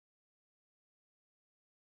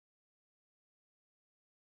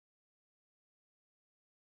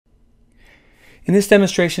In this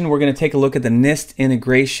demonstration, we're going to take a look at the NIST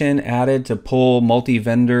integration added to pull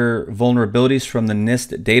multi-vendor vulnerabilities from the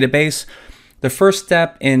NIST database. The first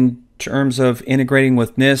step in terms of integrating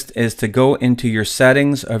with NIST is to go into your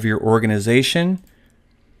settings of your organization.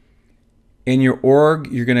 In your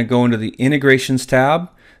org, you're going to go into the Integrations tab.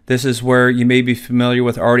 This is where you may be familiar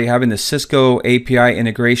with already having the Cisco API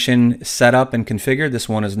integration set up and configured. This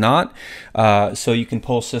one is not. So you can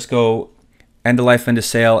pull Cisco end-of-life,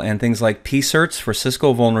 end-of-sale, and things like pcerts for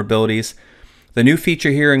Cisco vulnerabilities. The new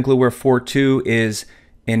feature here in Gluware 4.2 is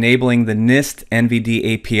enabling the NIST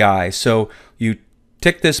NVD API. So you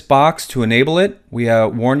tick this box to enable it. We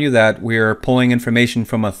warn you that we are pulling information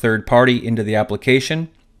from a third party into the application.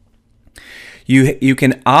 You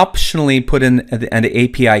can optionally put in an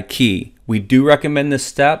API key. We do recommend this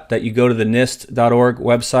step, that you go to the NIST.org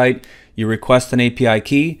website, you request an API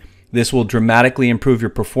key. This will dramatically improve your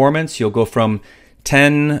performance. You'll go from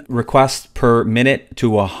 10 requests per minute to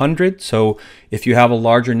 100. So if you have a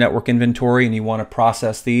larger network inventory and you want to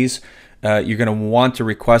process these, you're going to want to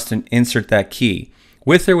request and insert that key.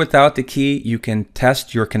 With or without the key, you can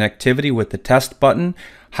test your connectivity with the test button.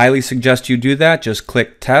 Highly suggest you do that. Just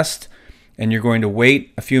click test, and you're going to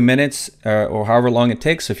wait a few minutes or however long it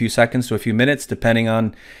takes, a few seconds to a few minutes, depending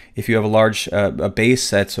on if you have a large a base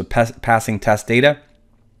that's passing test data.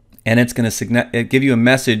 And it's going to give you a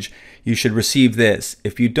message. You should receive this.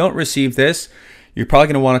 If you don't receive this, you're probably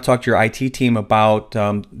going to want to talk to your IT team about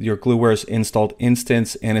your Gluware's installed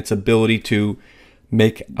instance and its ability to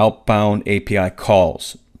make outbound API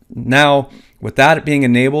calls. Now, with that being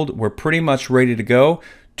enabled, we're pretty much ready to go.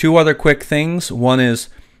 Two other quick things. One is,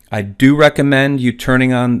 I do recommend you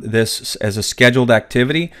turning on this as a scheduled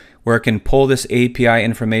activity where it can pull this API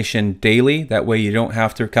information daily. That way you don't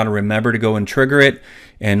have to kind of remember to go and trigger it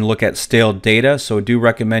and look at stale data. So I do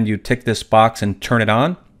recommend you tick this box and turn it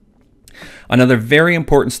on. Another very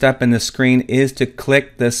important step in this screen is to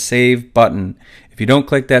click the save button. If you don't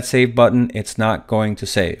click that save button, it's not going to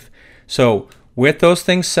save. So with those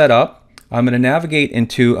things set up, I'm going to navigate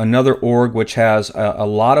into another org which has a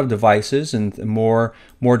lot of devices and more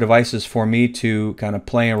devices for me to kind of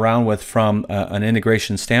play around with from an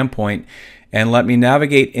integration standpoint. And let me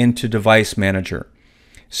navigate into Device Manager.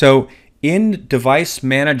 So in Device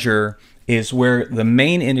Manager is where the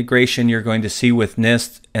main integration you're going to see with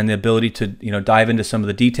NIST and the ability to dive into some of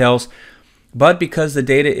the details. But because the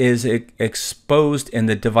data is exposed in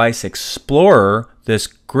the Device Explorer, this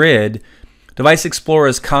grid, Device Explorer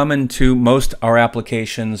is common to most our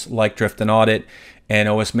applications like Drift and Audit and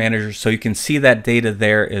OS Manager, so you can see that data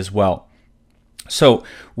there as well. So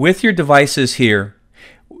with your devices here,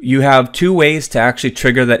 you have two ways to actually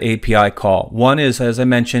trigger that API call. One is, as I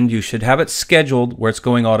mentioned, you should have it scheduled where it's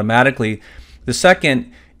going automatically. The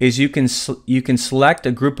second is you can select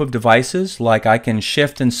a group of devices, like I can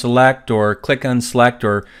shift and select or click on select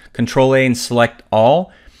or control A and select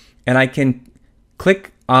all, and I can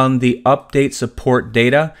click on the update support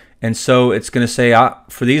data, and so it's going to say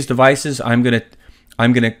for these devices I'm going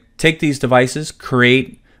to take these devices,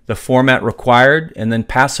 create the format required, and then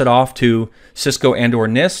pass it off to Cisco and/or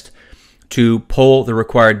NIST to pull the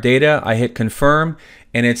required data. I hit confirm,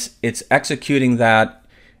 and it's executing that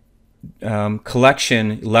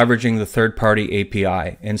collection leveraging the third-party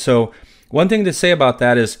API. And so one thing to say about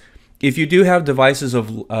that is, if you do have devices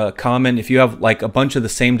of if you have like a bunch of the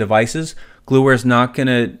same devices, Gluware is not going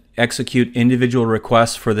to execute individual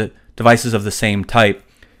requests for the devices of the same type.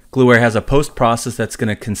 Gluware has a post process that's going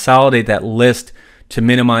to consolidate that list to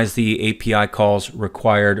minimize the API calls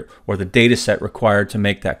required or the data set required to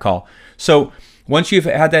make that call. So once you've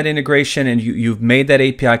had that integration and you've made that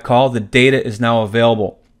API call, the data is now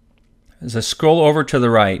available. As I scroll over to the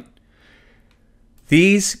right,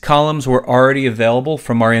 these columns were already available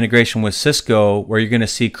from our integration with Cisco, where you're going to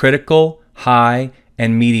see critical, high,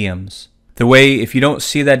 and mediums. The way, if you don't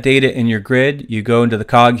see that data in your grid, you go into the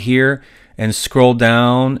cog here and scroll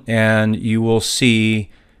down, and you will see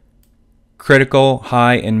critical,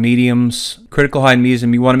 high, and mediums. Critical, high, and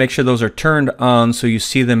medium, you want to make sure those are turned on so you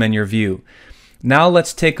see them in your view. Now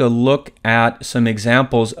let's take a look at some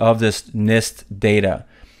examples of this NIST data.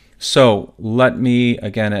 So let me,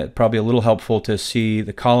 again, probably a little helpful to see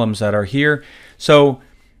the columns that are here. So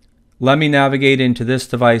let me navigate into this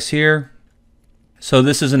device here. So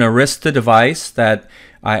this is an Arista device that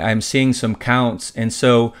I'm seeing some counts. And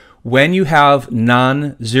so when you have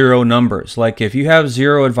non-zero numbers, like if you have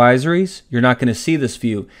 0 advisories, you're not going to see this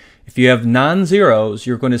view. If you have non-zeros,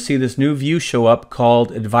 you're going to see this new view show up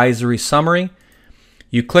called Advisory Summary.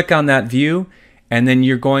 You click on that view, and then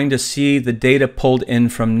you're going to see the data pulled in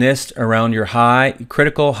from NIST around your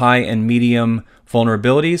critical, high, and medium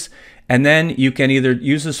vulnerabilities. And then you can either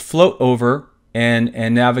use this float over and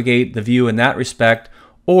navigate the view in that respect,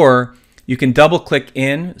 or you can double click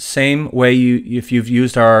in, same way if you've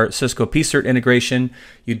used our Cisco PCERT integration,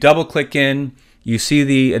 you double click in, you see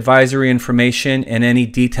the advisory information and any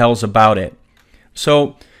details about it.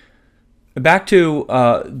 So back to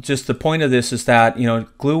just the point of this is that, you know,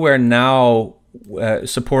 Gluware now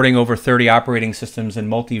supporting over 30 operating systems and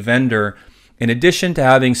multi-vendor, in addition to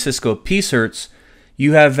having Cisco PCERTs,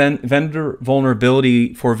 you have vendor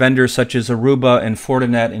vulnerability for vendors such as Aruba and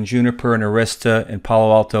Fortinet and Juniper and Arista and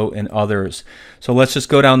Palo Alto and others. So let's just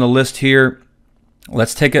go down the list here.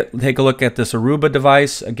 Let's take a look at this Aruba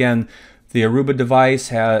device. Again, the Aruba device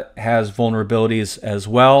has vulnerabilities as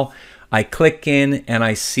well. I click in and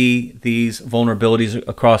I see these vulnerabilities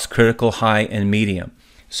across critical, high, and medium.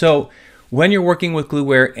 So when you're working with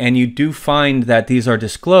Gluware and you do find that these are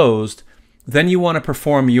disclosed, then you want to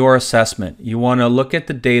perform your assessment. You want to look at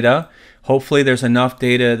the data. Hopefully there's enough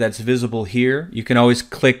data that's visible here. You can always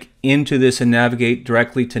click into this and navigate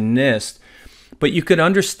directly to NIST, but you could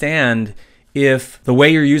understand if the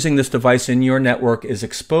way you're using this device in your network is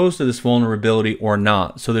exposed to this vulnerability or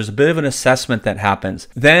not. So there's a bit of an assessment that happens.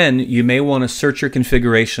 Then you may want to search your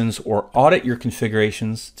configurations or audit your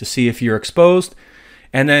configurations to see if you're exposed.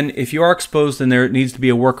 And then if you are exposed and there needs to be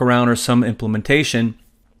a workaround or some implementation,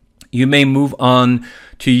 you may move on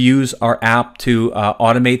to use our app to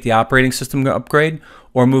automate the operating system upgrade,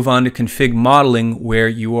 or move on to config modeling, where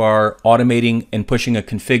you are automating and pushing a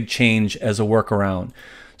config change as a workaround.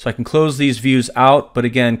 So I can close these views out, but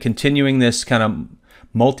again, continuing this kind of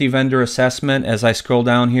multi-vendor assessment as I scroll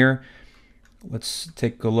down here. Let's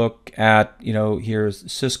take a look at, you know, here's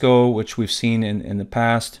Cisco, which we've seen in the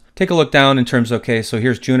past. Take a look down in terms of, okay, so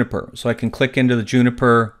here's Juniper. So I can click into the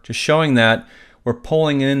Juniper, just showing that we're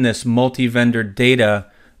pulling in this multi-vendor data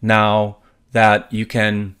now that you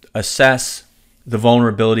can assess the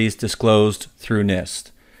vulnerabilities disclosed through NIST.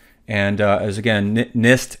 And as again,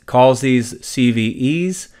 NIST calls these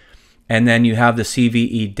CVEs, and then you have the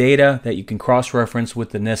CVE data that you can cross-reference with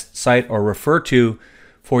the NIST site or refer to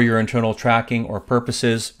for your internal tracking or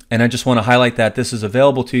purposes. And I just want to highlight that this is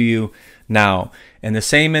available to you now. And the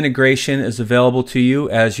same integration is available to you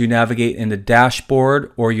as you navigate into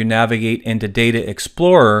Dashboard or you navigate into Data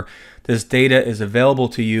Explorer. This data is available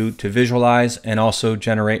to you to visualize and also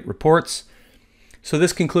generate reports. So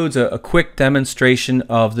this concludes a quick demonstration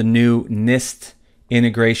of the new NIST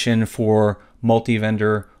integration for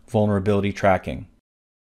multi-vendor vulnerability tracking.